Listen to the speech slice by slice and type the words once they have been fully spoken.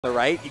the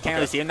right. You can't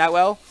really see him that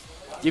well.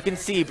 You can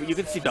see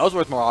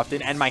Bellsworth more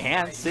often, and my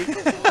hands. See,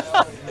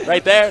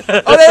 right there.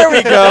 Oh, there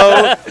we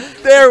go.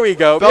 There we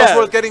go.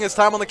 Bellsworth getting his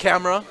time on the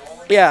camera.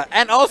 Yeah,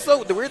 and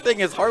also the weird thing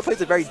is Haru plays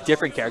a very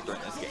different character in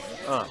this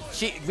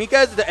game.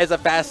 Mika is a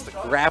fast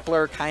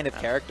grappler kind of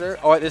character.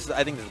 Oh, I think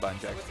this is a button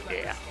check.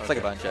 Yeah, it's like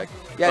a button check.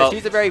 Yeah,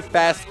 she's a very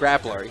fast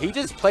grappler. He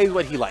just plays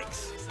what he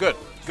likes. Good.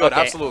 Good,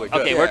 absolutely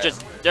good. Okay,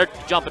 they're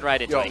jumping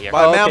right into it here.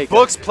 My man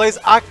Books plays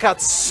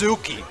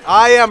Akatsuki.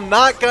 I am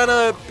not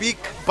gonna be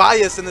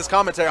biased in this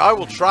commentary. I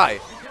will try.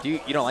 You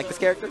don't like this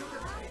character?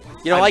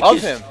 You don't like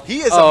him.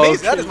 He is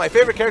amazing. That is my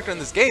favorite character in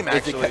this game,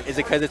 actually. Is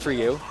it because it's for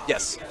you?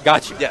 Yes.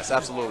 Got you. Yes,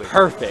 absolutely.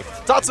 Perfect.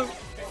 Tatsu.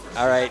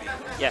 All right.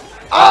 Yeah.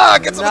 Ah,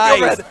 gets him with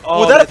the red. Oh,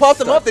 Would that have popped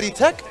him up? Did he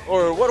tech?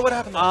 Or what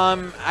happened?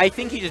 I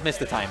think he just missed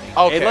the timing.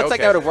 Okay, it looks like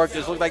that would have worked. It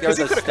just looked like there was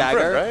a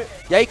stagger. Right?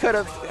 Yeah, he could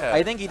have. Yeah.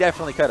 I think he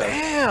definitely could have.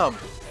 Damn.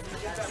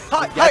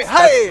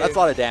 That's a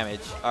lot of damage.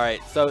 All right,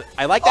 so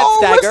I like that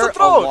stagger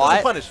a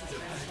lot. Punish.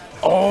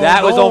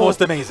 That was almost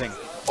amazing.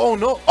 Oh,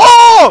 no.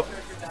 Oh!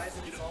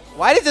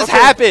 Why does this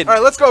happen? All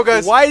right, let's go,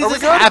 guys. Why does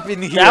this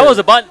happen here? That was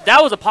a button.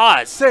 That was a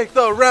pause. Take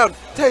the round.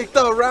 Take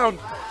the round.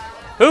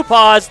 Who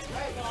paused?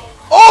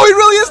 Oh, he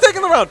really is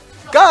taking the round.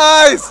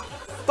 Guys,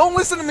 don't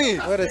listen to me.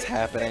 What is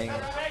happening?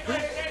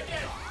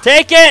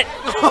 Take it.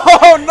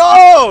 Oh,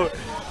 no.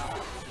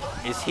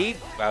 Is he?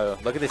 Wow,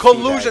 look at this.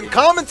 Collusion.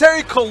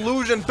 Commentary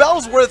collusion.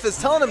 Bellsworth is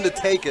telling him to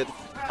take it.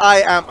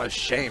 I am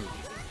ashamed.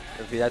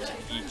 You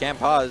can't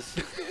pause.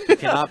 You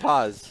cannot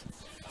pause.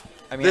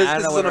 I mean,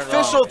 this is an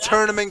official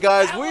tournament,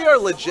 guys. We are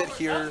legit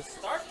here.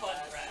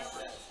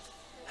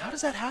 How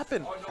does that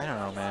happen? I don't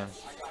know, man.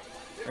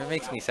 It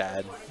makes me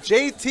sad.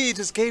 JT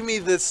just gave me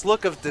this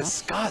look of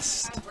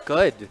disgust.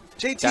 Good.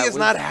 JT is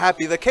not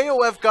happy. The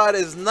KOF god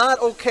is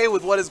not okay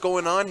with what is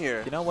going on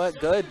here. You know what?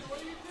 Good.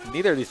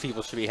 Neither of these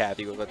people should be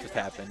happy with what just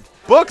happened.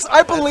 Books,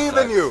 I believe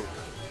in you.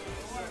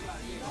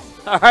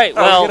 All right,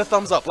 well. We get a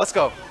thumbs up. Let's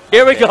go.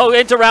 Here we go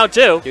into round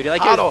two. Dude, do you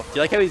like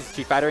how he's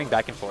Street Fightering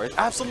back and forth?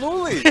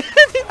 Absolutely.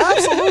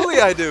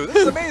 Absolutely, I do. This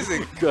is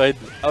amazing. Good.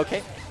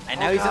 Okay. And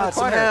now he's in the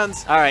corner.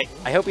 All right.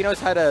 I hope he knows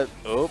how to.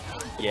 Oh,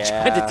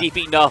 yeah. Trying to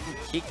DP. No.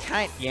 He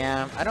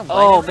yeah. I don't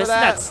blame him for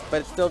that.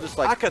 But it's still just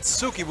like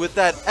Akatsuki with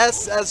that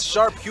SS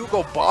Sharp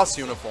Hugo Boss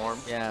uniform.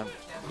 Yeah.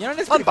 You know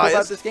what's pretty cool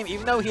about this game?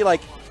 Even though he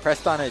like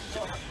pressed on a.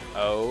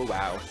 Oh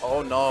wow.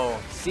 Oh no.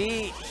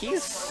 See,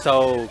 he's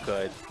so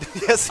good.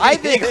 Yes, I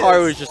think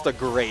Haru is just a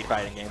great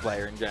fighting game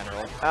player in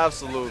general.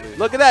 Absolutely.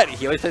 Look at that.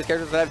 He always plays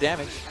characters that have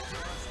damage.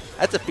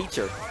 That's a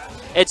feature.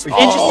 It's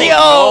interesting.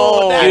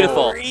 Oh,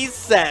 beautiful.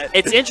 Reset.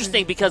 It's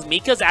interesting because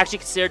Mika's actually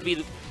considered to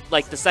be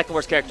like the second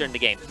worst character in the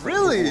game.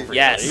 Really?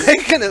 Yes.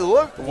 Making it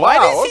look. Why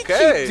does he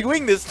keep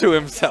doing this to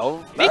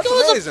himself? That's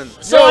amazing.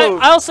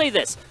 I'll say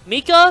this: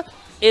 Mika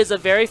is a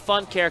very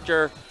fun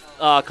character.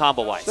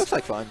 Combo-wise. Looks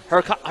like fun.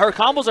 Her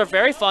combos are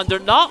very fun. They're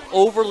not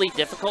overly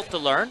difficult to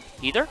learn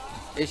either.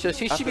 It's just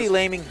he should be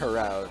laming her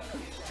out.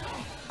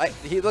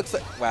 He looks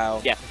like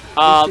wow. Yeah.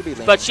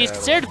 But she's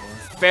considered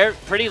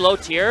pretty low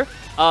tier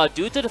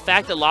due to the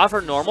fact that a lot of her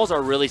normals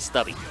are really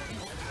stubby.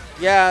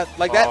 Yeah,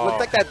 like that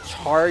looked like that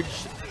charge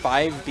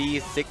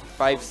 5B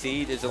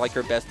 5C is like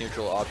her best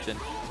neutral option.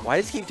 Why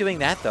does he keep doing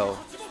that though?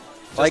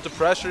 Just the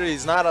pressure,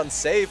 he's not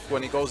unsafe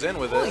when he goes in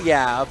with it. Well,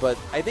 yeah, but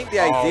I think the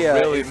idea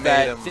is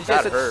that since she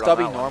has such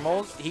stubby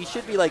normals, he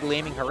should be like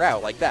laming her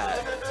out like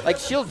that. Like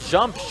she'll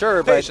jump,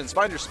 sure, but patience,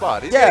 find your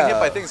spot. He's getting hit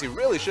by things he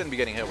really shouldn't be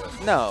getting hit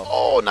with. No.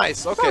 Oh,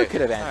 nice. Okay.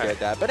 Could have answered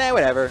that, but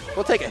whatever.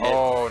 We'll take a hit.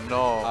 Oh no.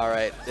 All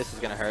right, this is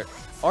gonna hurt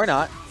or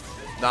not.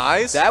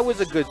 Nice. That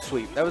was a good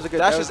sweep. That was a good.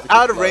 That's just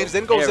out of range,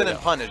 then goes in and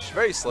punish.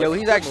 Very slick. Yo,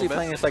 he's actually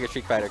playing this like a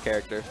Street Fighter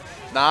character.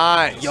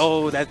 Nice.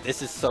 Yo,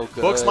 this is so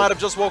good. Books might have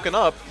just woken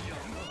up.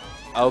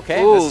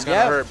 Okay. Ooh, this is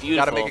gonna hurt.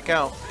 Beautiful. Gotta make it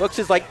count. Books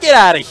is like, get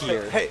out of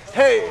here.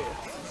 Hey.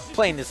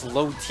 Playing this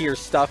low tier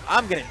stuff.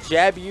 I'm gonna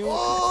jab you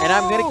and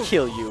I'm gonna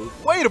kill you.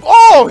 Wait.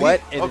 Oh.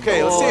 What?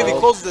 Okay. Let's see if he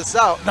closes this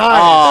out.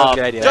 Nice.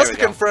 Good idea. Just to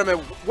confirm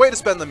it. Way to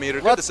spend the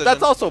meter. Good decision.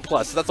 That's also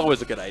plus. That's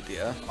always a good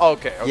idea.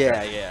 Okay.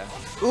 Yeah.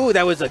 Ooh,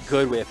 that was a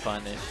good whip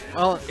punish.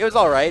 Well, it was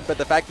all right, but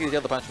the fact that he was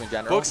able to punch him in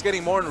general. Books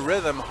getting more in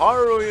rhythm.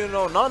 Haru,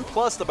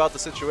 nonplussed about the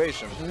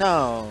situation.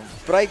 No,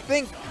 but I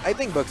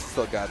think Books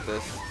still got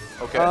this.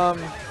 Okay.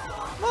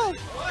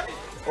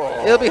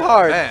 Well, it'll be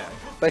hard,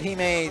 but he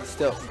made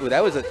still. Ooh,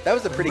 that was a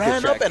pretty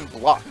good check. Ran up and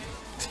blocked.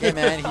 Yeah,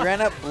 man, he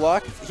ran up,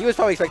 blocked. He was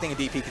probably expecting a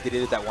DP because he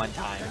did it that one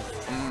time.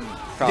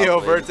 Neo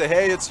Verta,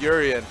 hey, it's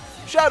Urian.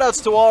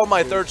 Shoutouts to all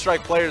my Third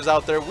Strike players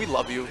out there. We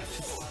love you.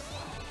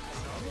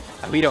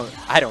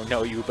 I don't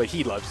know you, but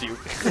he loves you.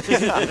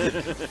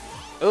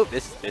 Oh,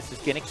 this is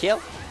gonna kill.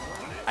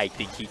 I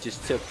think he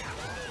just took.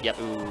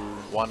 Yep. Ooh,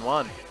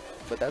 1-1.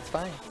 But that's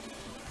fine.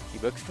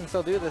 Books can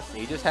still do this.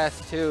 He just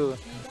has to.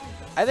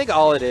 I think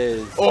all it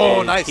is.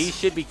 Oh, nice. He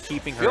should be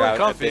keeping her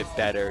out a bit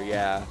better.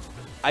 Yeah.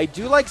 I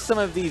do like some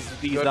of these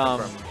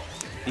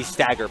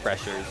stagger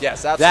pressures.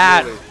 Yes,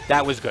 absolutely.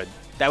 That was good.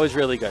 That was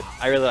really good.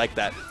 I really like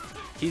that.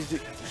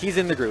 He's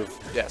in the groove.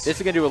 Yes. This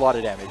is gonna do a lot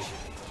of damage.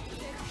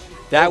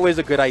 That was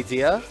a good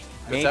idea.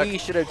 maybe you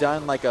should have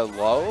done like a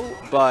low,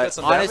 but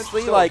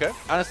honestly,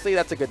 honestly,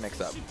 that's a good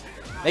mix-up.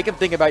 Make him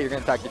think about you're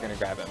going to attack, you're going to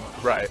grab him.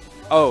 Right.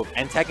 Oh,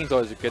 and teching throw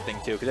is a good thing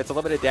too, because it's a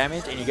little bit of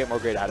damage and you get more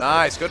grade out of it.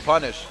 Nice, good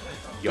punish.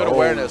 Good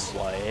awareness.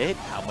 What?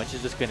 How much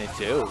is this going to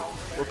do?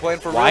 We're playing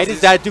for Why realsies.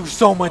 does that do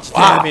so much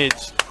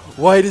damage?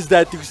 Why does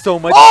that do so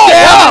much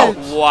damage?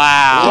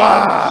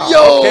 Wow.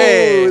 Yo,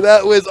 Okay.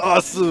 that was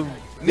awesome.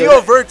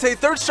 Neo Verte,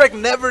 third strike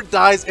never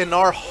dies in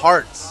our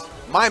hearts.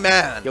 My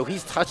man. Yo,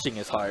 he's touching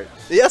his heart.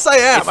 Yes, I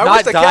am. It's I not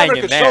wish the dying camera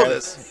in could there. show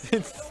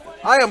this.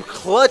 I am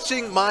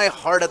clutching my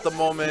heart at the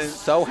moment.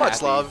 So much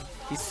happy. love.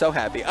 He's so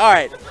happy. All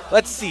right,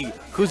 let's see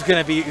who's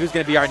gonna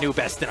be our new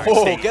best in our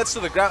Oh, team. gets to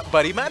the ground,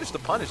 but he managed to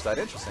punish that.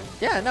 Interesting.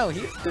 Yeah, no, he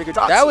did a good.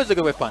 That's That was a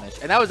good whip punish,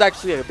 and that was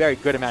actually a very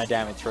good amount of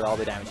damage for all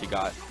the damage he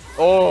got.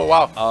 Oh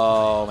wow.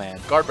 Oh man.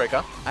 Guard break,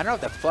 huh? I don't know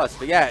if that's plus,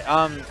 but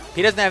yeah,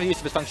 he doesn't have use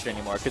of his function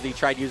anymore because he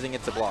tried using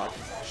it to block.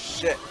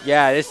 Shit.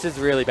 Yeah, this is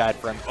really bad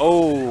for him.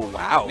 Oh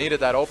wow.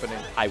 Needed that opening.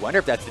 I wonder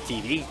if that's the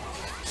TV.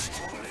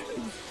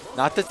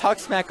 Not to talk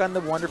smack on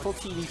the wonderful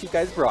TVs you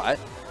guys brought,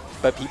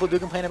 but people do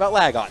complain about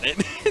lag on it.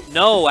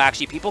 No,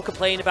 actually, people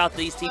complain about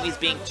these TVs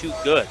being too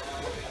good.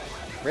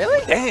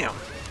 Really? Damn.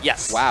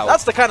 Yes. Wow.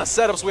 That's the kind of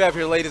setups we have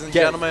here, ladies and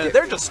gentlemen.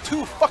 They're just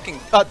too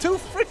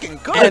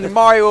freaking good. And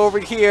Mario over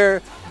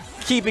here,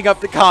 keeping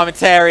up the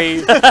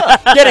commentary,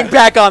 getting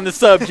back on the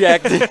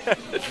subject.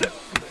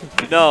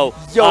 No.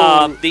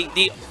 Yo.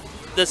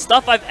 The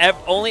stuff I've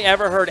only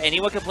ever heard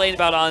anyone complain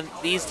about on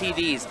these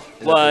TVs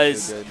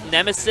was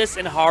Nemesis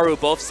and Haru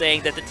both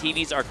saying that the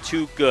TVs are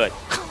too good.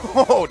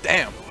 Oh,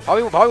 damn.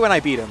 Probably when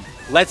I beat him.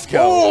 Let's go.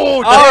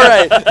 Oh, all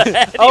right.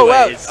 Oh,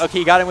 wow. Anyways. Okay,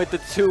 he got him with the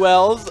 2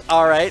 Ls.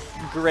 All right,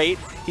 great.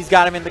 He's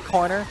got him in the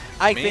corner.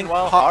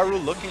 Meanwhile, Haru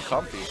looking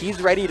comfy. He's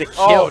ready to kill.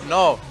 Oh,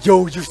 no.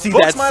 Yo, you see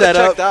Books that might have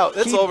setup? checked out.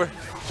 It's over.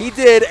 He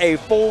did a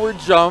forward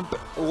jump,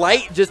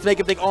 light, just to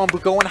make him think, oh, I'm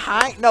going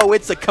high. No,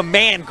 it's a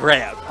command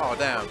grab. Oh,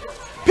 damn.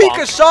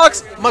 Pika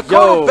Shocks,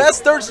 Makoto,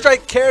 best third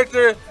strike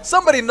character.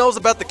 Somebody knows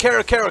about the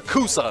Kara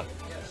Kusa.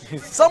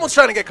 Someone's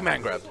trying to get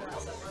command grabbed.